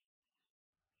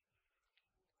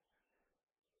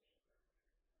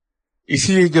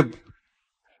 اسی لیے جب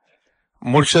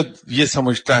مرشد یہ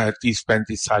سمجھتا ہے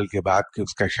 30-35 سال کے بعد کہ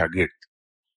اس کا شاگرد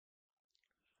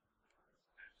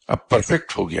اب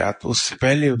پرفیکٹ ہو گیا، تو اس سے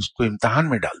پہلے اس کو امتحان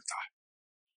میں ڈالتا ہے.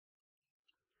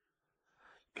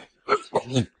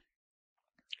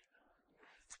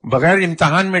 بغیر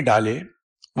امتحان میں ڈالے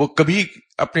وہ کبھی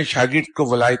اپنے شاگرد کو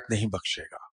ولایت نہیں بخشے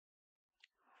گا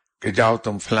کہ جاؤ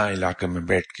تم فلاں علاقے میں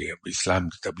بیٹھ کے اب اسلام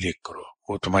کی تبلیغ کرو،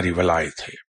 وہ تمہاری ولایت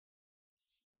ہے.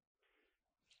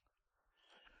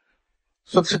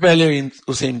 سب سے پہلے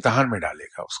اسے امتحان میں ڈالے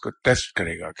گا، اس کو ٹیسٹ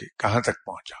کرے گا کہ کہاں تک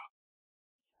پہنچا.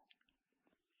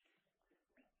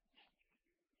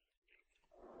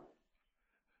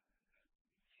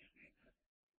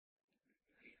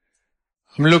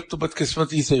 ہم لوگ تو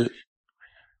بدقسمتی سے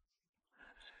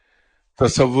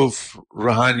تصوف،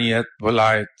 روحانیت،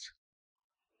 ولایت،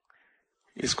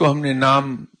 اس کو ہم نے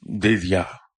نام دے دیا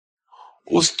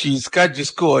اس چیز کا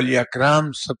جس کو اولیاء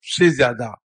کرام سب سے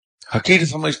زیادہ حقیر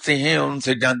سمجھتے ہیں اور ان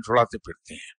سے جان چھڑاتے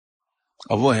پھرتے ہیں،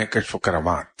 اور وہ ہیں کشف و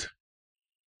کرامات.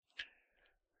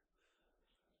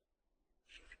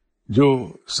 جو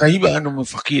صحیح معنوں میں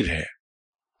فقیر ہے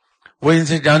وہ ان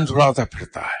سے جان چھڑاتا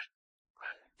پھرتا ہے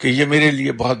کہ یہ میرے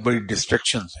لیے بہت بڑی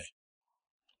ڈسٹریکشنز ہیں،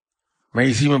 میں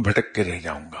اسی میں بھٹک کے رہ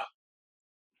جاؤں گا.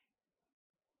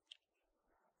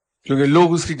 کیونکہ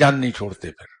لوگ اس کی جان نہیں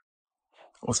چھوڑتے، پھر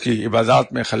اس کی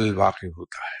عبادات میں خلل واقع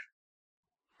ہوتا ہے.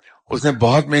 اس نے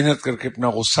بہت محنت کر کے اپنا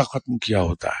غصہ ختم کیا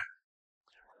ہوتا ہے،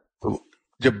 تو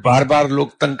جب بار بار لوگ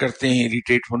تنگ کرتے ہیں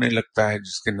اریٹیٹ ہونے لگتا ہے،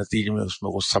 جس کے نتیجے میں اس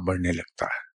میں غصہ بڑھنے لگتا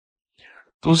ہے،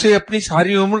 تو اسے اپنی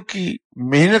ساری عمر کی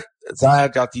محنت ضائع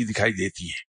جاتی دکھائی دیتی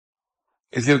ہے.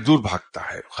 اس لیے دور بھاگتا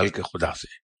ہے، خلق خدا سے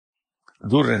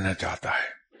دور رہنا چاہتا ہے.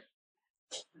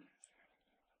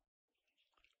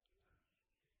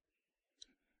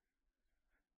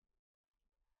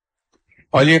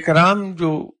 اولیاء کرام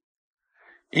جو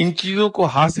ان چیزوں کو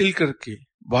حاصل کر کے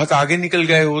بہت آگے نکل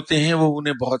گئے ہوتے ہیں، وہ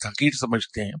انہیں بہت حقیر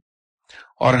سمجھتے ہیں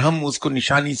اور ہم اس کو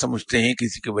نشانی سمجھتے ہیں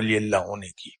کسی کے ولی اللہ ہونے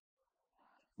کی،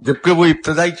 جبکہ وہ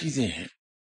ابتدائی چیزیں ہیں۔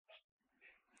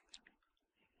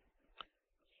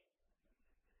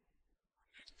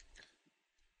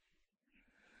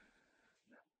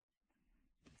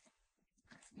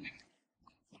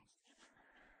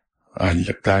 آج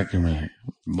لگتا ہے کہ میں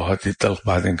بہت ہی تلخ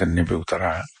باتیں کرنے پہ اتر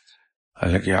آیا،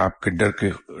 حالانکہ آپ کے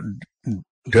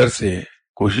ڈر سے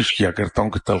کوشش کیا کرتا ہوں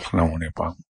کہ تلخ نہ ہونے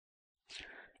پاؤں۔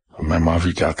 میں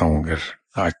معافی چاہتا ہوں اگر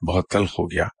آج بہت تلخ ہو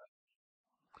گیا۔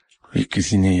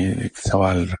 کسی نے ایک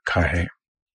سوال رکھا ہے،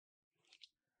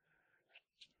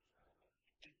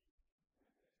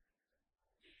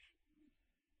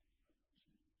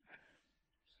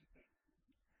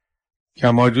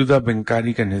 کیا موجودہ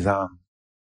بینکاری کا نظام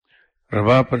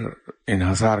ربا پر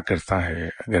انحصار کرتا ہے؟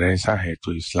 اگر ایسا ہے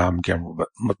تو اسلام کیا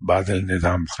متبادل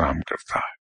نظام فراہم کرتا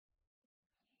ہے؟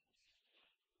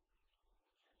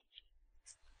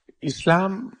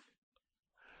 اسلام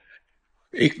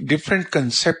ایک ڈفرینٹ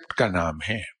کنسپٹ کا نام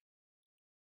ہے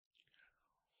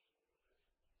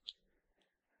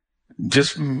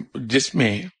جس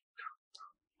میں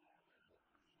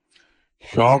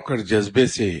شوق اور جذبے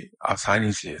سے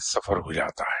آسانی سے سفر ہو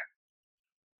جاتا ہے۔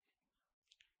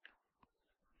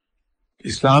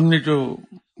 اسلام نے جو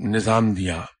نظام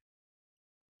دیا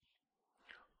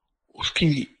اس کی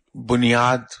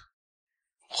بنیاد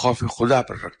خوف خدا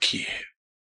پر رکھی ہے۔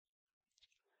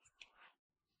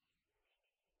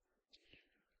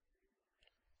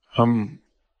 ہم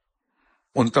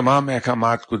ان تمام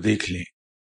احکامات کو دیکھ لیں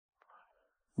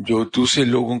جو دوسرے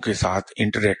لوگوں کے ساتھ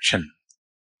انٹریکشن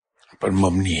پر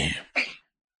مبنی ہے۔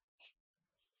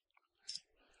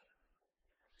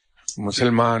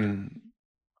 مسلمان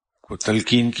کو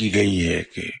تلقین کی گئی ہے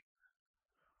کہ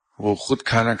وہ خود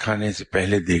کھانا کھانے سے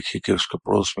پہلے دیکھے کہ اس کے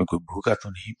پڑوس میں کوئی بھوکا تو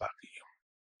نہیں باقی ہے۔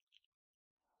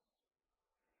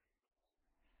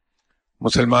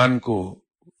 مسلمان کو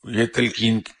یہ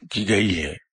تلقین کی گئی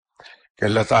ہے کہ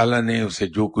اللہ تعالیٰ نے اسے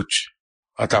جو کچھ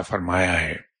عطا فرمایا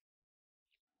ہے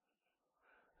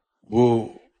وہ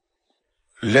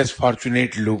لیس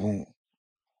فارچونیٹ لوگوں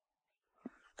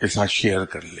کے ساتھ شیئر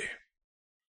کر لے۔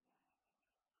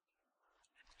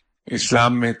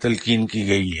 اسلام میں تلقین کی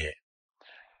گئی ہے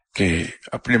کہ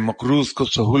اپنے مقروض کو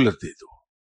سہولت دے دو۔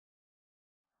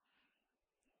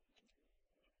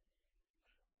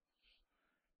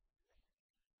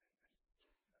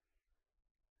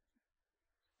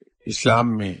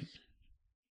 اسلام میں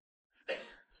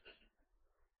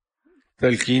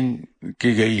تلقین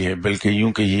کی گئی ہے بلکہ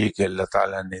یوں کہیے کہ اللہ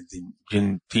تعالیٰ نے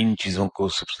جن 3 چیزوں کو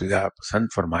سب سے زیادہ پسند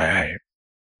فرمایا ہے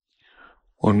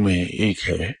ان میں ایک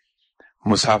ہے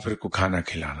مسافر کو کھانا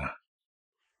کھلانا،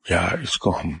 یا اس کو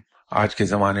ہم آج کے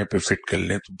زمانے پہ فٹ کر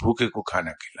لیں تو بھوکے کو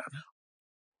کھانا کھلانا۔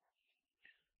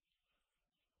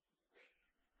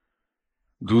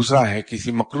 دوسرا ہے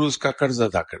کسی مقروض کا قرض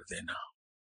ادا کر دینا،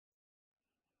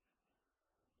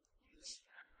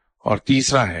 اور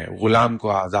تیسرا ہے غلام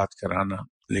کو آزاد کرانا،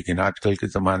 لیکن آج کل کے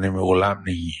زمانے میں غلام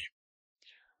نہیں ہے،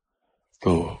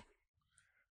 تو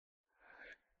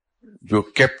جو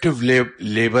کیپٹیو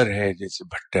لیبر ہے جیسے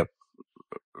بھٹا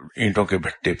اینٹوں کے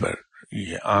بھٹے پر،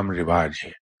 یہ عام رواج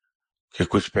ہے کہ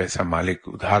کچھ پیسہ مالک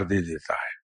ادھار دے دیتا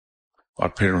ہے اور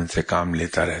پھر ان سے کام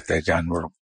لیتا رہتا ہے۔ جانوروں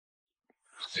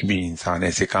سے بھی انسان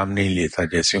ایسے کام نہیں لیتا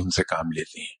جیسے ان سے کام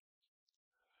لیتے ہیں۔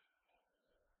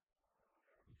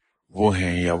 وہ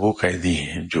ہیں یا وہ قیدی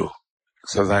ہیں جو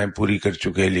سزائیں پوری کر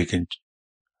چکے لیکن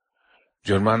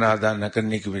جرمانہ ادا نہ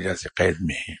کرنے کی وجہ سے قید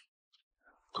میں ہیں،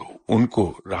 تو ان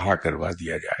کو رہا کروا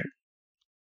دیا جائے۔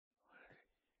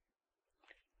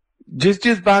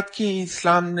 جس بات کی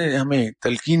اسلام نے ہمیں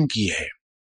تلقین کی ہے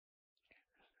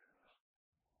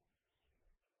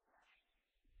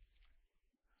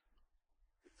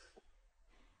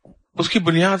اس کی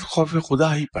بنیاد خوف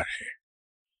خدا ہی پر ہے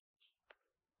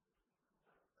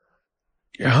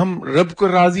کہ ہم رب کو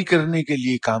راضی کرنے کے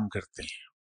لیے کام کرتے ہیں۔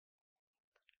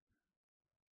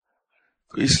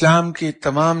 تو اسلام کے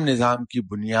تمام نظام کی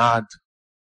بنیاد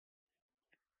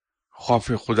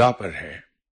خوف خدا پر ہے،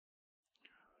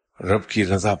 رب کی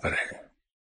رضا پر ہے۔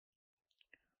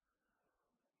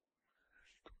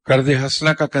 قرض حسنہ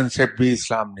کا کنسپٹ بھی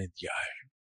اسلام نے دیا ہے۔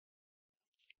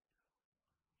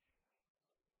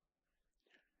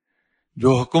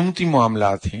 جو حکومتی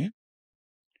معاملات ہیں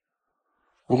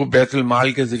وہ بیت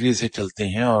المال کے ذریعے سے چلتے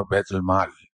ہیں، اور بیت المال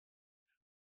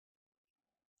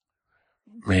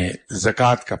میں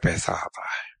زکوٰۃ کا پیسہ آتا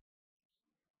ہے۔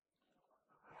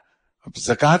 اب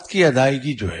زکوٰۃ کی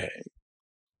ادائیگی جو ہے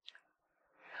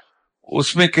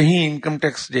اس میں کہیں انکم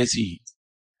ٹیکس جیسی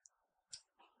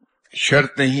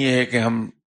شرط نہیں ہے کہ ہم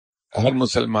ہر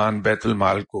مسلمان بیت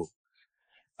المال کو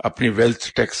اپنی ویلتھ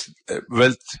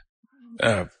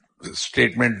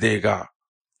اسٹیٹمنٹ دے گا،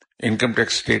 انکم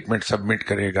ٹیکس اسٹیٹمنٹ سبمٹ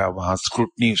کرے گا، وہاں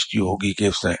اسکروٹنی اس کی ہوگی کہ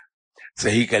اس نے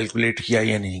صحیح کیلکولیٹ کیا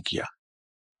یا نہیں کیا.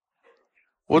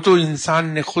 وہ تو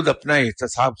انسان نے خود اپنا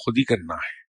احتساب خود ہی کرنا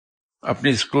ہے، اپنی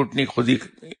اسکروٹنی خود ہی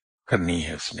کرنی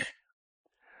ہے اس نے.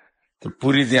 تو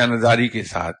پوری دیانتداری کے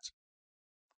ساتھ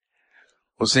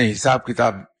اسے حساب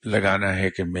کتاب لگانا ہے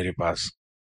کہ میرے پاس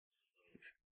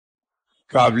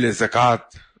قابل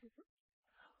زکوٰۃ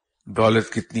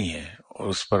دولت کتنی ہے، اور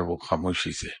اس پر وہ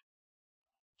خاموشی سے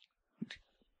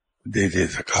دے دے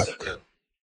زکوٰۃ.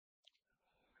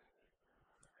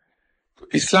 تو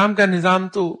اسلام کا نظام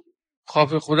تو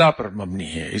خوف خدا پر مبنی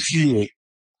ہے، اسی لیے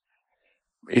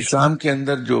اسلام کے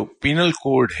اندر جو پینل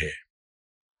کوڈ ہے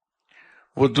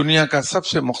وہ دنیا کا سب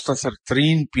سے مختصر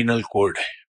ترین پینل کوڈ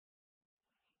ہے،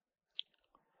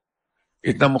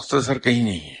 اتنا مختصر کہیں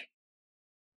نہیں ہے.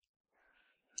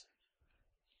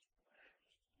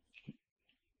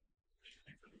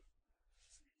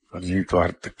 اتوار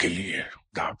تک کے لیے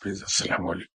خدا حافظ، السلام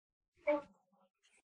علیکم.